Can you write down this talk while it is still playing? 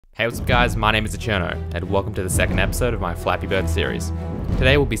Hey, what's up guys, my name is Cherno, and welcome to the second episode of my Flappy Bird series.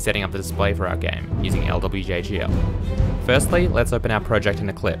 Today we'll be setting up the display for our game, using LWJGL. Firstly, let's open our project in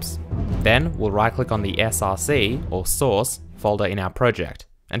Eclipse. Then, we'll right click on the SRC, or Source, folder in our project,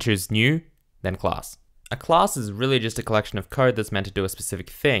 and choose New, then Class. A class is really just a collection of code that's meant to do a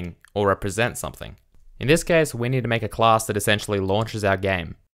specific thing, or represent something. In this case, we need to make a class that essentially launches our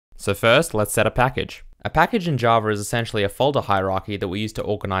game. So first, let's set a package. A package in Java is essentially a folder hierarchy that we use to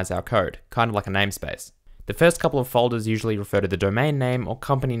organize our code, kind of like a namespace. The first couple of folders usually refer to the domain name or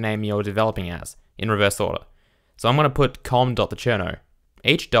company name you're developing as, in reverse order. So I'm going to put com.thecherno.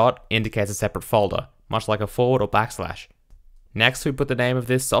 Each dot indicates a separate folder, much like a forward or backslash. Next, we put the name of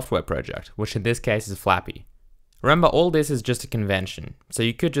this software project, which in this case is Flappy. Remember, all this is just a convention, so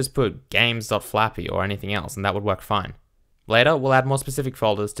you could just put games.flappy or anything else and that would work fine. Later, we'll add more specific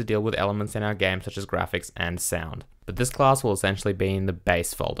folders to deal with elements in our game such as graphics and sound, but this class will essentially be in the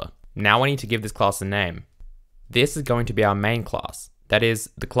base folder. Now we need to give this class a name. This is going to be our main class, that is,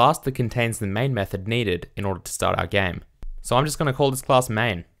 the class that contains the main method needed in order to start our game. So I'm just going to call this class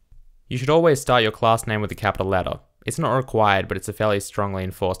main. You should always start your class name with a capital letter. It's not required, but it's a fairly strongly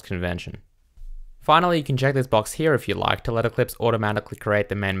enforced convention. Finally, you can check this box here if you like to let Eclipse automatically create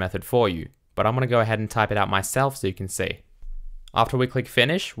the main method for you, but I'm going to go ahead and type it out myself so you can see. After we click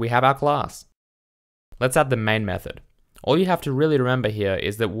finish, we have our class. Let's add the main method. All you have to really remember here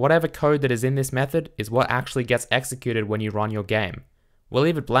is that whatever code that is in this method is what actually gets executed when you run your game. We'll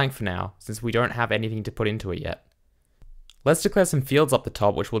leave it blank for now, since we don't have anything to put into it yet. Let's declare some fields up the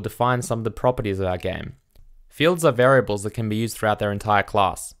top which will define some of the properties of our game. Fields are variables that can be used throughout their entire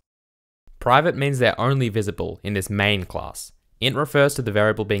class. Private means they're only visible in this main class. Int refers to the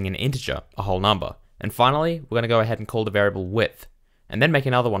variable being an integer, a whole number. And finally, we're going to go ahead and call the variable width, and then make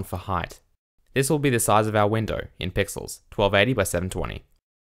another one for height. This will be the size of our window, in pixels, 1280 by 720.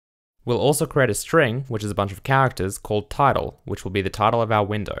 We'll also create a string, which is a bunch of characters, called title, which will be the title of our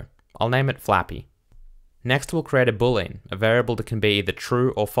window. I'll name it Flappy. Next, we'll create a boolean, a variable that can be either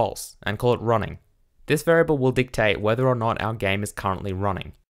true or false, and call it running. This variable will dictate whether or not our game is currently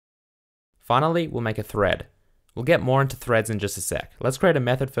running. Finally, we'll make a thread. We'll get more into threads in just a sec. Let's create a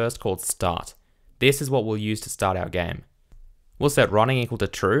method first called start. This is what we'll use to start our game. We'll set running equal to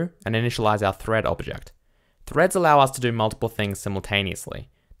true and initialize our thread object. Threads allow us to do multiple things simultaneously.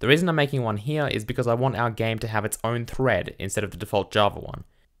 The reason I'm making one here is because I want our game to have its own thread instead of the default Java one.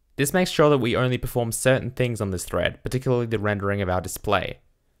 This makes sure that we only perform certain things on this thread, particularly the rendering of our display.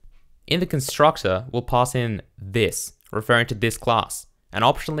 In the constructor, we'll pass in this, referring to this class, and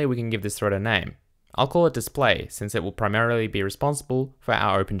optionally we can give this thread a name. I'll call it display since it will primarily be responsible for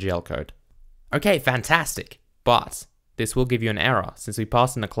our OpenGL code. Okay, fantastic, but this will give you an error since we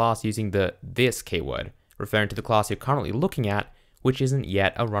passed in a class using the this keyword, referring to the class you're currently looking at, which isn't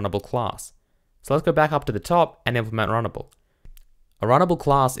yet a runnable class. So let's go back up to the top and implement runnable. A runnable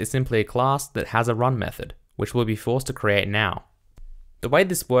class is simply a class that has a run method, which we'll be forced to create now. The way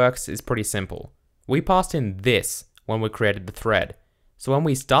this works is pretty simple. We passed in this when we created the thread, so when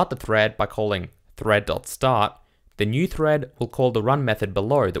we start the thread by calling thread.start, the new thread will call the run method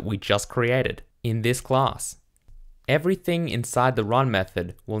below that we just created in this class. Everything inside the run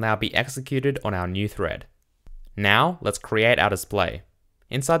method will now be executed on our new thread. Now let's create our display.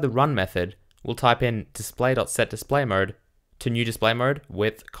 Inside the run method, we'll type in display.setDisplayMode to new display mode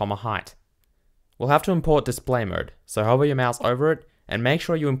width, height. We'll have to import display mode, so hover your mouse over it and make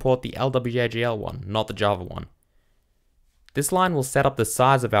sure you import the LWJGL one, not the Java one. This line will set up the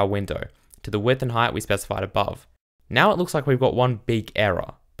size of our window to the width and height we specified above. Now it looks like we've got one big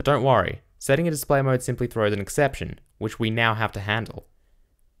error, but don't worry, setting a display mode simply throws an exception, which we now have to handle.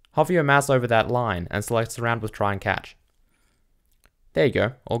 Hover your mouse over that line and select surround with try and catch. There you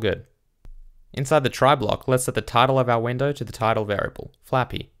go, all good. Inside the try block, let's set the title of our window to the title variable,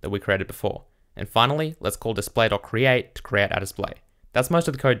 Flappy, that we created before. And finally, let's call display.create to create our display. That's most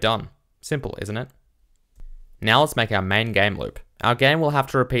of the code done. Simple, isn't it? Now let's make our main game loop. Our game will have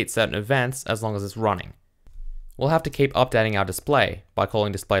to repeat certain events as long as it's running. We'll have to keep updating our display by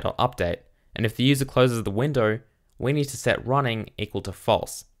calling display.update, and if the user closes the window, we need to set running equal to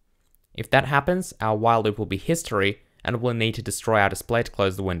false. If that happens, our while loop will be history, and we'll need to destroy our display to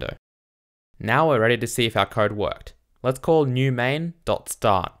close the window. Now we're ready to see if our code worked. Let's call new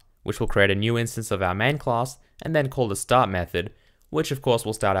main.start, which will create a new instance of our main class, and then call the start method, which of course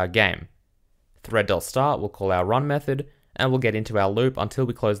will start our game. Thread.start will call our run method, and we'll get into our loop until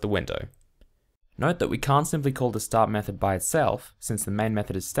we close the window. Note that we can't simply call the start method by itself, since the main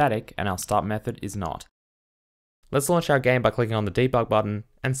method is static and our start method is not. Let's launch our game by clicking on the debug button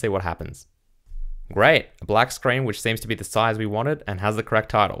and see what happens. Great, a black screen which seems to be the size we wanted and has the correct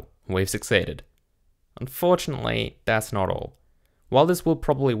title. We've succeeded. Unfortunately, that's not all. While this will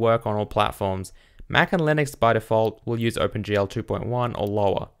probably work on all platforms, Mac and Linux by default will use OpenGL 2.1 or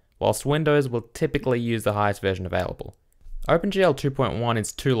lower, whilst Windows will typically use the highest version available. OpenGL 2.1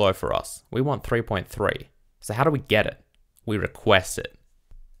 is too low for us. We want 3.3. So how do we get it? We request it.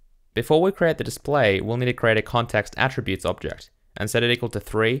 Before we create the display, we'll need to create a context attributes object and set it equal to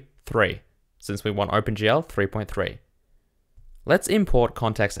 3, 3, since we want OpenGL 3.3. Let's import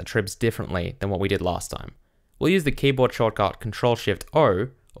context attributes differently than what we did last time. We'll use the keyboard shortcut Ctrl-Shift-O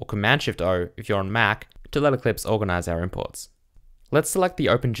or Command-Shift-O if you're on Mac to let Eclipse organize our imports. Let's select the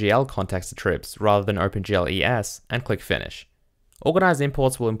OpenGL context attributes rather than OpenGL ES and click Finish. Organize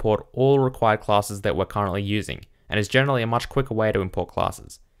imports will import all required classes that we're currently using and is generally a much quicker way to import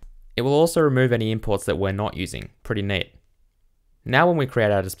classes. It will also remove any imports that we're not using. Pretty neat. Now when we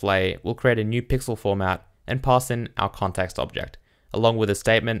create our display, we'll create a new pixel format and pass in our context object, along with a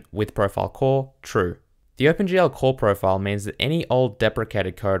statement with profile core true. The OpenGL core profile means that any old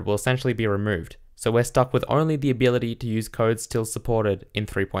deprecated code will essentially be removed, so we're stuck with only the ability to use code still supported in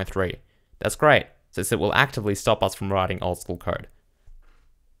 3.3. That's great, since it will actively stop us from writing old school code.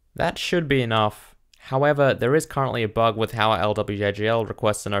 That should be enough. However, there is currently a bug with how LWJGL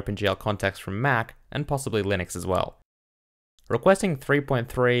requests an OpenGL context from Mac and possibly Linux as well. Requesting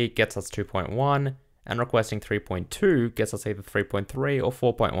 3.3 gets us 2.1, and requesting 3.2 gets us either 3.3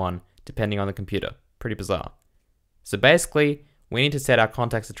 or 4.1, depending on the computer. Pretty bizarre. So basically, we need to set our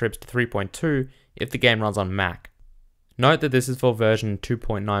context attributes to 3.2 if the game runs on Mac. Note that this is for version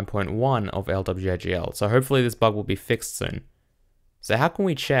 2.9.1 of LWJGL, so hopefully this bug will be fixed soon. So how can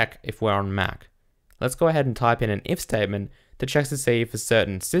we check if we're on Mac? Let's go ahead and type in an if statement that checks to see if a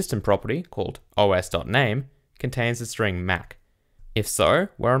certain system property, called os.name, contains the string Mac. If so,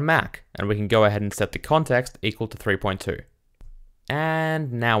 we're on Mac, and we can go ahead and set the context equal to 3.2.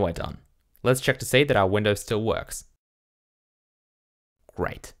 And now we're done. Let's check to see that our window still works.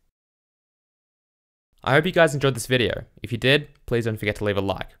 Great. I hope you guys enjoyed this video. If you did, please don't forget to leave a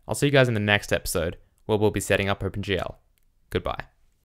like. I'll see you guys in the next episode, where we'll be setting up OpenGL. Goodbye.